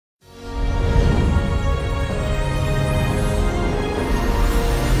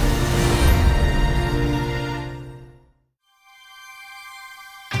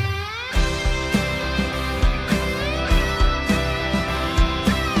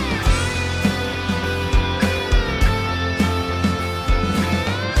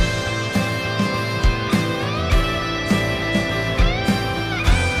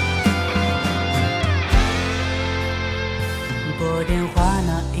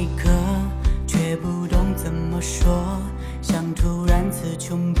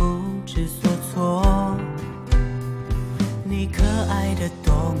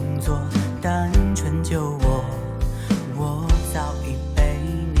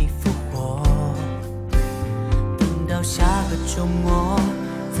周末，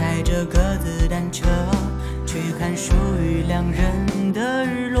踩着各自单车，去看属于两人的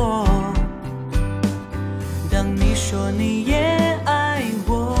日落。当你说你也爱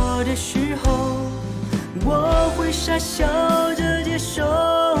我的时候，我会傻笑着接受。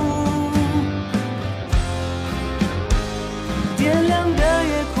点亮的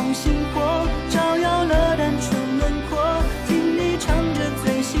夜空星火，照耀了单纯轮廓，听你唱着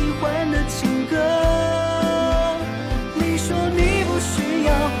最喜欢的情歌。你说你不需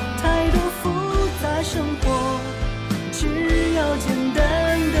要太多复杂生活，只要简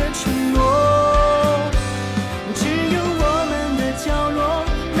单的承诺。只有我们的角落，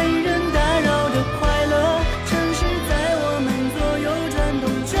没人打扰的快乐，城市在我们左右转动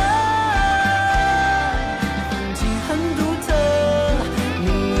着，风景很独特，你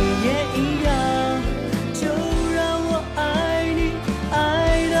也一样，就让我爱你，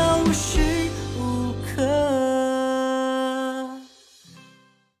爱到无时无刻。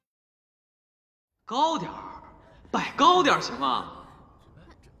高点儿，摆高点儿行吗？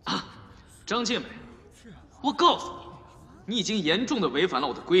啊，张静美，我告诉你，你已经严重的违反了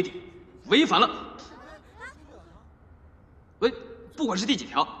我的规定，违反了。喂，不管是第几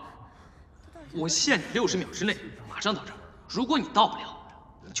条，我限你60秒之内马上到这儿，如果你到不了，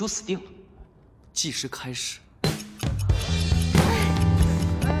你就死定了。计时开始。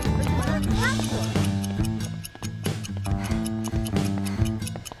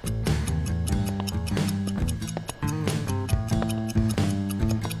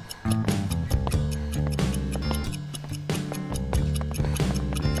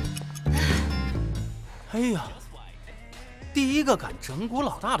哎呀，第一个敢整蛊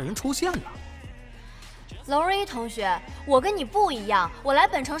老大的人出现了。龙瑞一同学，我跟你不一样，我来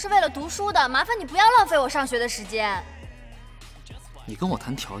本城是为了读书的，麻烦你不要浪费我上学的时间。你跟我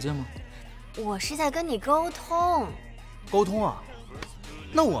谈条件吗？我是在跟你沟通。沟通啊？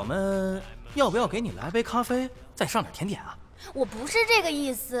那我们要不要给你来杯咖啡，再上点甜点啊？我不是这个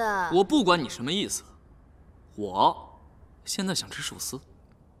意思。我不管你什么意思，我现在想吃寿司，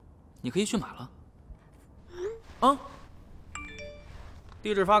你可以去买了。啊，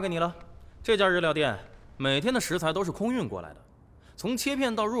地址发给你了。这家日料店每天的食材都是空运过来的，从切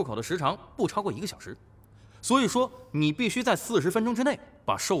片到入口的时长不超过1个小时，所以说你必须在40分钟之内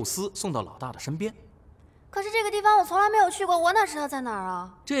把寿司送到老大的身边。可是这个地方我从来没有去过，我哪知道在哪儿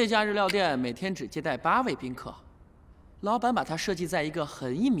啊？这家日料店每天只接待8位宾客，老板把它设计在一个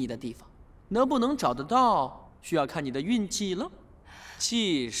很隐秘的地方，能不能找得到，需要看你的运气了。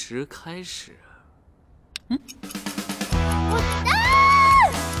计时开始。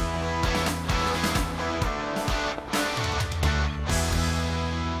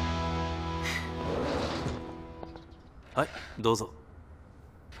哎，都走。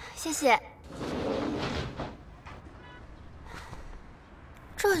谢谢。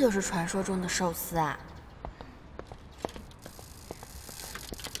这就是传说中的寿司啊！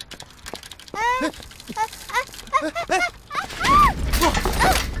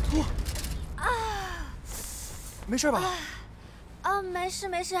没事吧？没事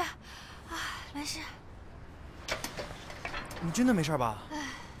没事，没事。你真的没事吧？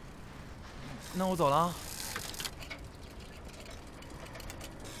那我走了啊。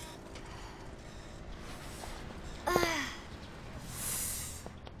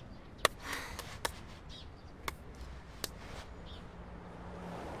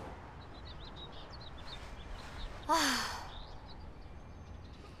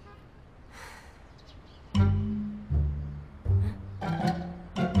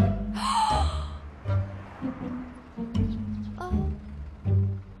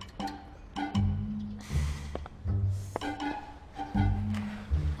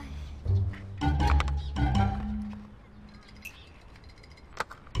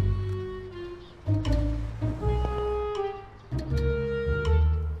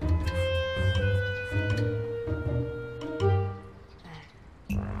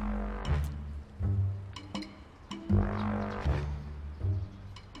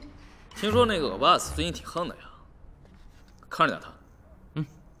听说那个boss最近挺横的呀，看着点他。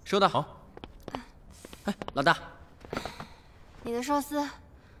收到。好。哎，老大，你的寿司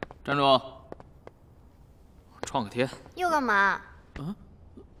站住！创个贴。又干嘛？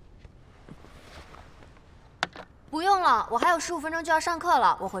不用了，我还有15分钟就要上课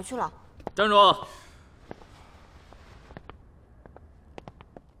了，我回去了。站住！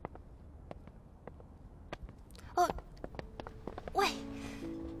喂，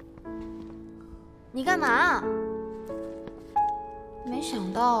你干嘛？没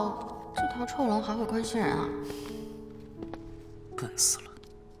想到这条臭龙还会关心人啊！笨死了。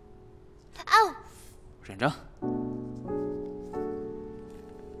哦，忍着。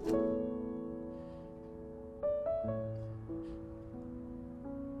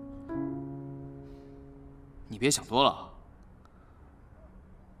别想多了。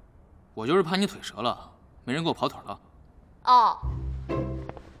我就是怕你腿折了，没人给我跑腿了。哦，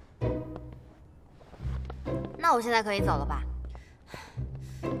那我现在可以走了吧？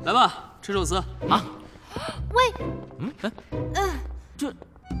来吧，吃寿司啊！喂，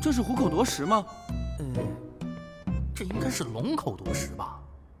这是虎口夺食吗？这应该是龙口夺食吧？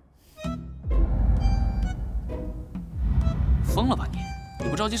疯了吧你？你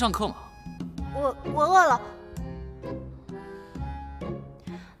不着急上课吗？我饿了。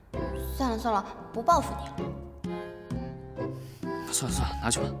算了，不报复你。算了，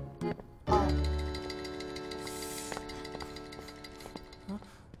拿去吧。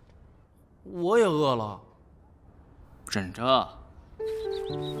我也饿了。忍着。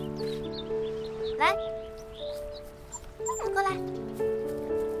来，过来。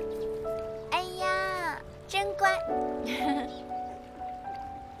哎呀，真乖。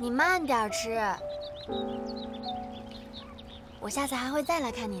你慢点吃，我下次还会再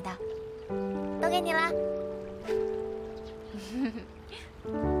来看你的。都给你啦。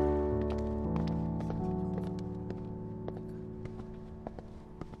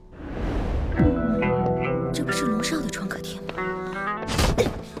这不是龙少的创可贴吗？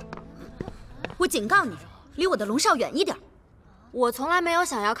我警告你，离我的龙少远一点。我从来没有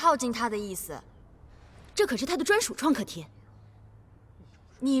想要靠近他的意思。这可是他的专属创可贴。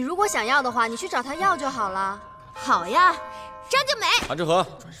你如果想要的话，你去找他要就好了。好呀，张静美。韩志和，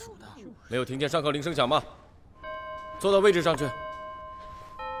没有听见上课铃声响吗？坐到位置上去。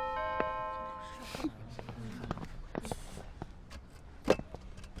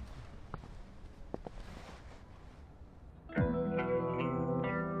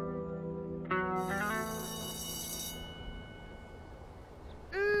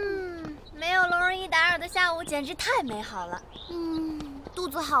没有龙日一打扰的下午简直太美好了。肚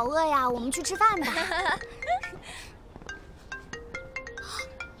子好饿呀，我们去吃饭吧。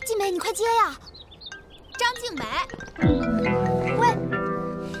静美，你快接呀！张静美，喂，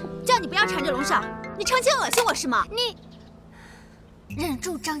叫你不要缠着龙少，你成心恶心我是吗？你忍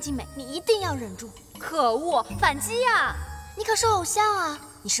住，张静美，你一定要忍住。可恶，反击呀！你可是偶像啊，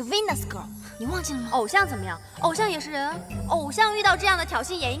你是 Venus Girl， 你忘记了吗？偶像怎么样？偶像也是人啊，偶像遇到这样的挑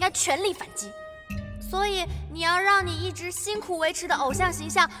衅也应该全力反击。所以你要让你一直辛苦维持的偶像形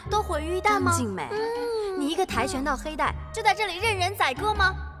象都毁于一旦吗？张静美，你一个跆拳道黑带就在这里任人宰割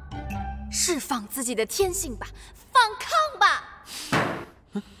吗？释放自己的天性吧，反抗吧！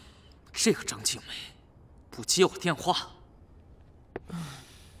这个张静美不接我电话。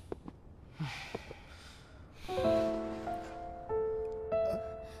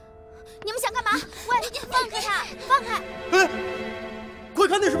你们想干嘛？喂，放开他，放开！哎，快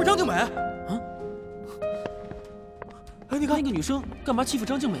看，那是不是张静美？哎，你看那个女生干嘛欺负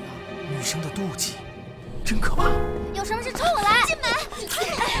张静美啊？女生的妒忌，真可怕。有什么事冲我来！静美，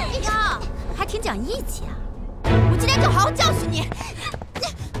哎呀，还挺讲义气啊！我今天就好好教训你。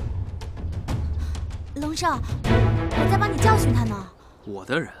龙少，我在帮你教训他呢。我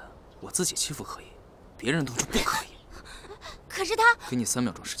的人，我自己欺负可以，别人动手不可以。可是他……给你3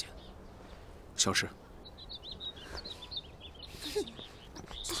秒钟时间，消失。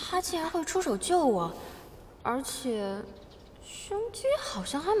他竟然会出手救我，而且胸肌好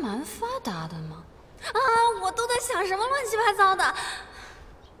像还蛮发达的嘛！啊，我都在想什么乱七八糟的。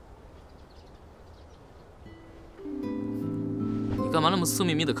你干嘛那么色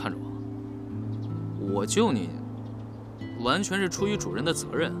眯眯的看着我？我救你，完全是出于主人的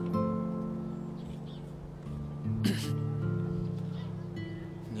责任。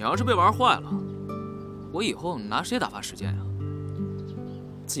你要是被玩坏了，我以后拿谁打发时间呀？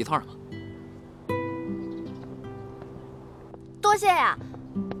自己套上吧。多谢呀。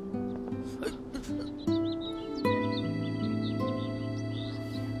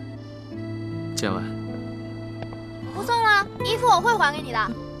建伟，不送了，衣服我会还给你的。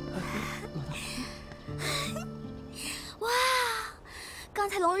哇，刚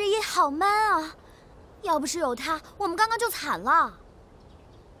才龙日一好 man 啊！要不是有他，我们刚刚就惨了。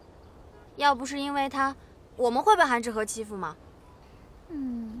要不是因为他，我们会被韩志和欺负吗？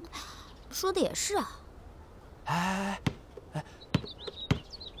说的也是啊。哎，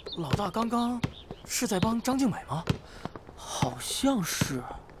老大刚刚是在帮张静美吗？好像是，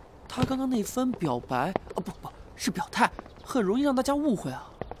他刚刚那番表白，不是表态，很容易让大家误会啊。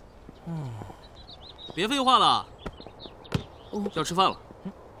别废话了，要吃饭了。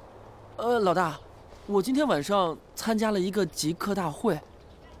老大，我今天晚上参加了一个极客大会，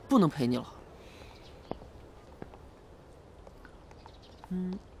不能陪你了。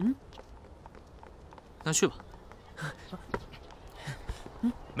那去吧。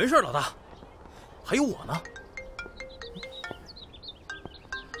没事，老大，还有我呢。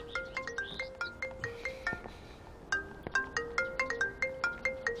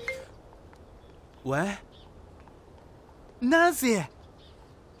喂，Nancy。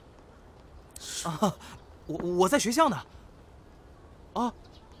啊，我在学校呢。啊，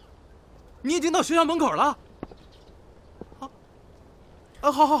你已经到学校门口了。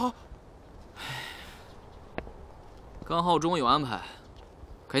好好好。刚好中午有安排，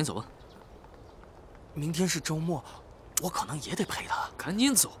赶紧走吧。明天是周末，我可能也得陪他。赶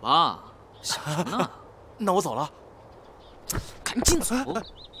紧走吧，想什么呢？那我走了。赶紧走。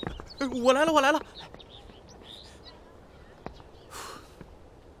我来了，我来了。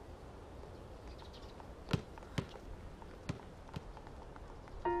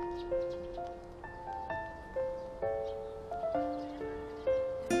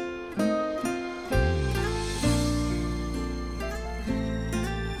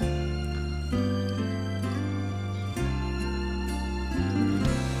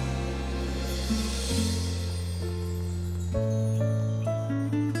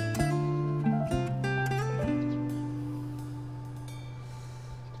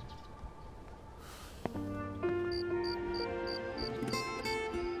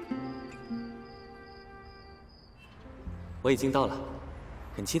我已经到了，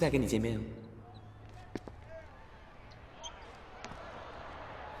很期待跟你见面哦。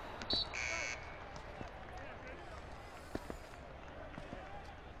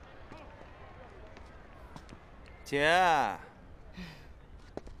姐，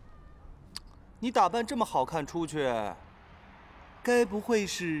你打扮这么好看出去，该不会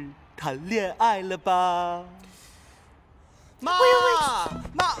是谈恋爱了吧？妈，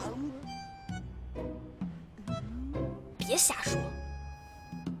妈，别瞎说，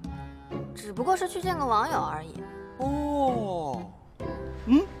只不过是去见个网友而已。哦，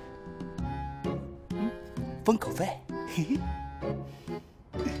封口费，嘿嘿。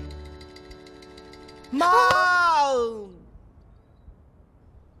妈，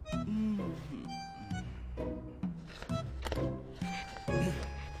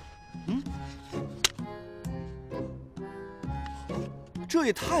这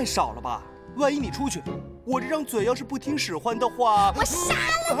也太少了吧！万一你出去，我这张嘴要是不听使唤的话，我杀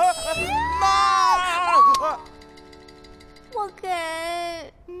了你！妈，我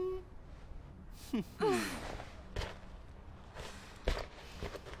给。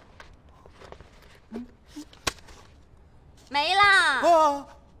没啦！啊，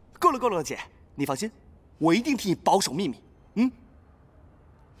够了够了，姐，你放心，我一定替你保守秘密。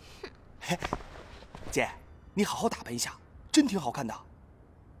嘿，姐，你好好打扮一下，真挺好看的，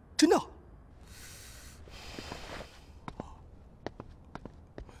真的。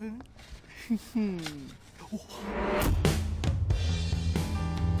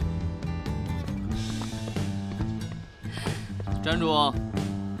站住！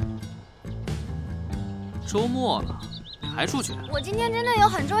周末了，你还出去？我今天真的有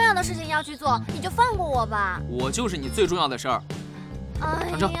很重要的事情要去做，你就放过我吧。我就是你最重要的事儿。哎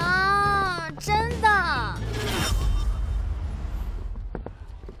呀，真的。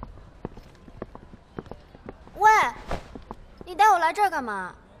喂，你带我来这儿干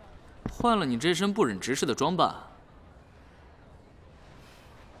嘛？换了你这身不忍直视的装扮。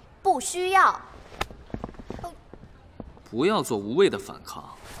不需要。不要做无谓的反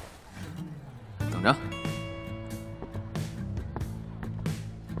抗。等着。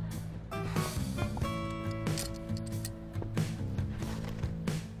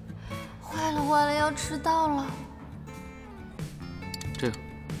坏了坏了，要迟到了。这个。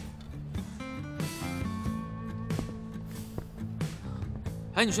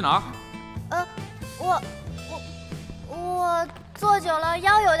哎，你去哪儿？我坐久了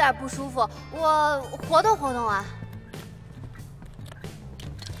腰有点不舒服，我活动活动啊。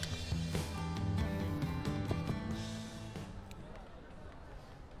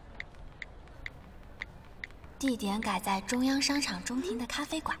地点改在中央商场中庭的咖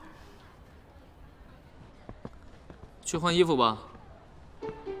啡馆。去换衣服吧。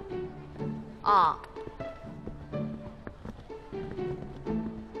哦。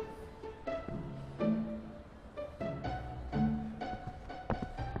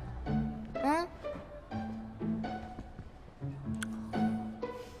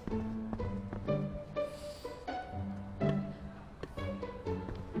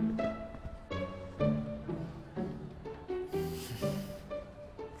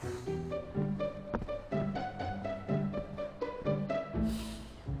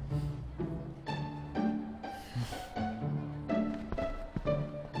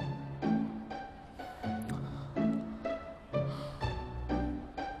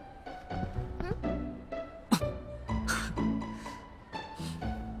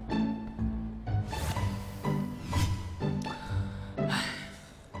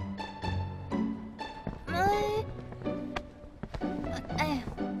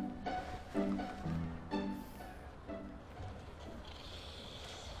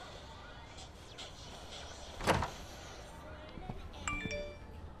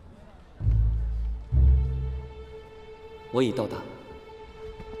我已到达。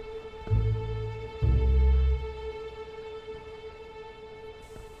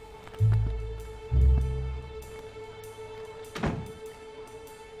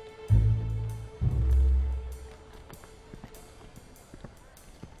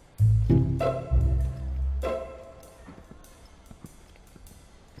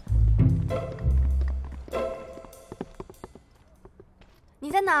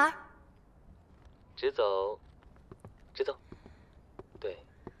你在哪儿？直走，直走，对，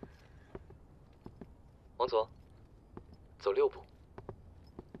往左，走6步，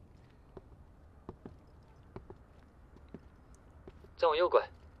再往右拐，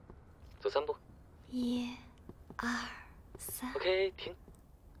走3步。1、2、3。OK， 停。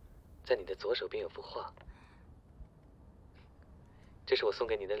在你的左手边有幅画，这是我送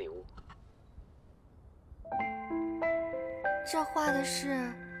给你的礼物。这画的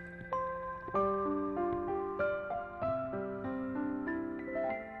是……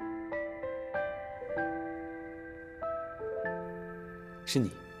是你。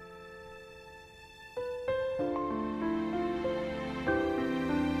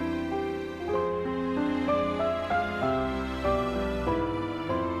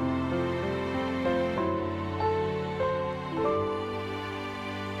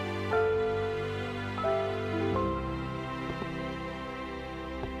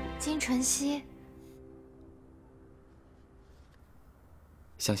金晨曦，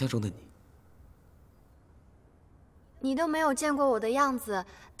想象中的你。你都没有见过我的样子，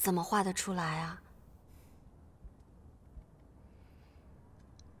怎么画得出来啊？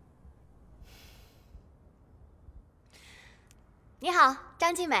你好，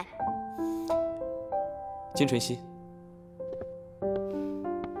张静美。金晨曦。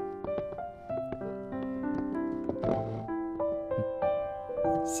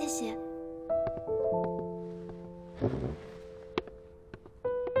谢谢。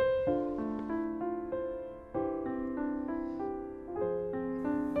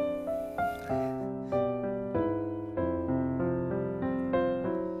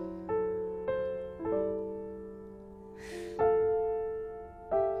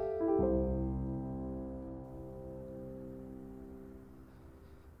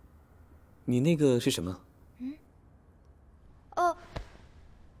你那个是什么？哦，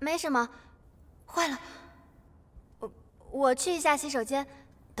没什么。坏了，我去一下洗手间，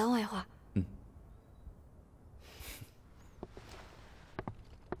等我一会儿。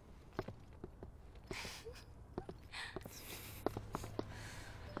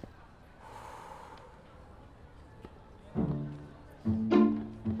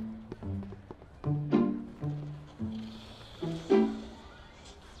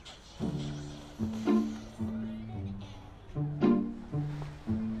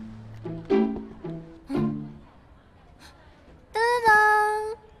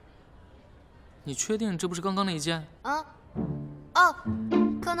你确定这不是刚刚那一件？哦，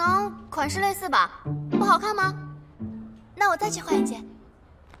可能款式类似吧。不好看吗？那我再去换一件。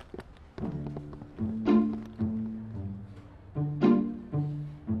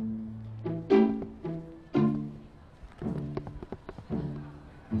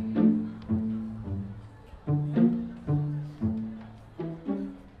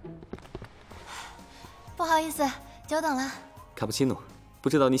不好意思，久等了。卡布奇诺，不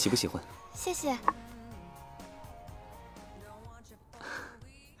知道你喜不喜欢？谢谢。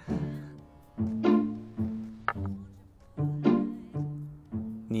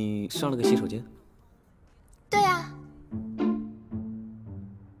你上了个洗手间？对呀。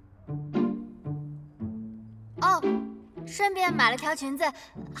哦，顺便买了条裙子，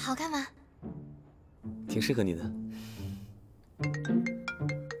好看吗？挺适合你的。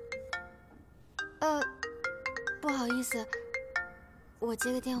不好意思，我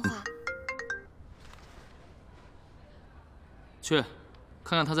接个电话。去，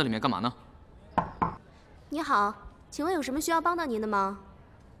看看他在里面干嘛呢？你好，请问有什么需要帮到您的吗？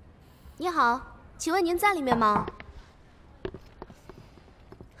你好，请问您在里面吗？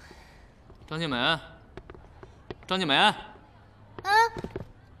张静美，张静美。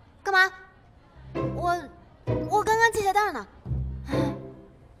干嘛？我刚刚系鞋带呢。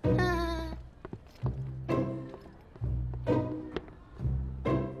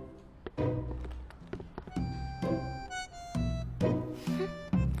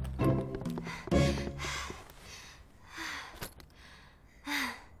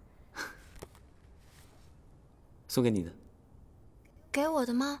送给你的。给我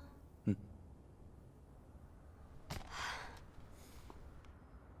的吗？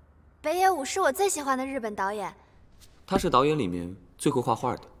北野武是我最喜欢的日本导演。他是导演里面最会画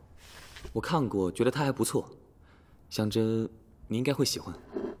画的，我看过，觉得他还不错。想着你应该会喜欢。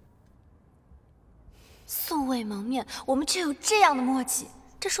素未谋面，我们却有这样的默契，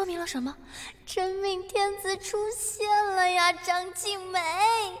这说明了什么？真命天子出现了呀，张静美！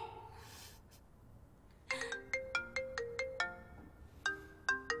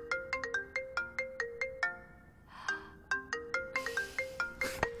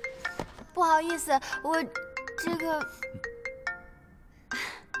不好意思，我这个……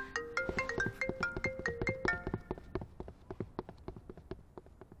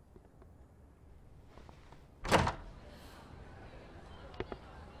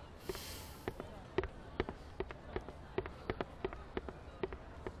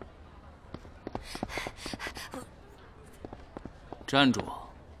站住！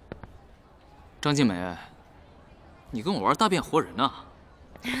张静美，你跟我玩大变活人啊？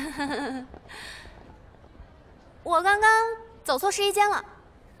我刚刚走错试衣间了。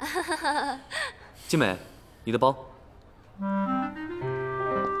静美，你的包。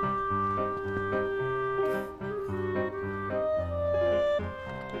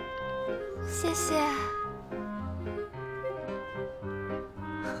谢谢。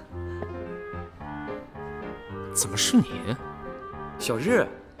怎么是你？小日，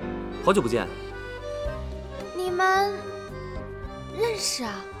好久不见。你们认识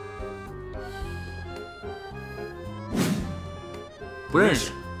啊？不认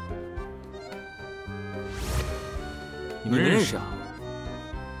识。你们认识啊？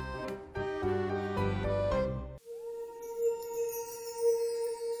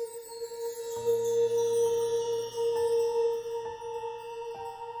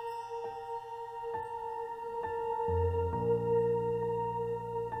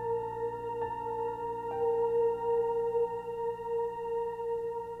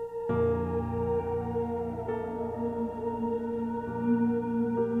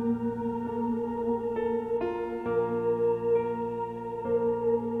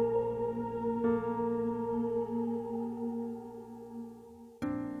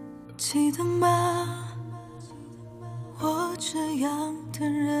记得吗？我这样的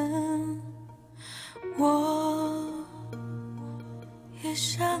人，我也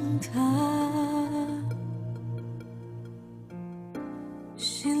像他，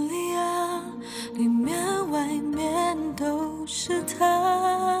心里啊，里面外面都是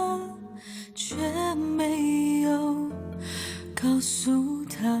他，却没有告诉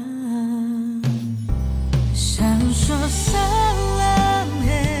他，想说散了。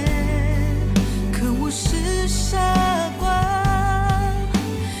是傻瓜，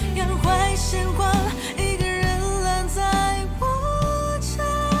养坏闲话，一个人烂在我家。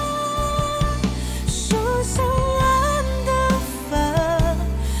梳上乱的发，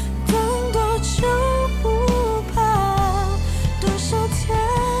等多久不怕？多少天，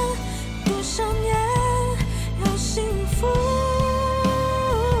多少年，要幸福。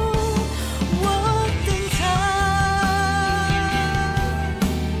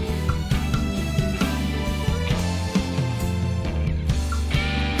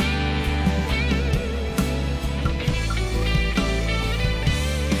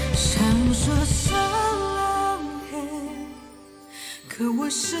可我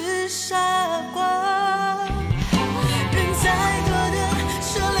是傻瓜，人在。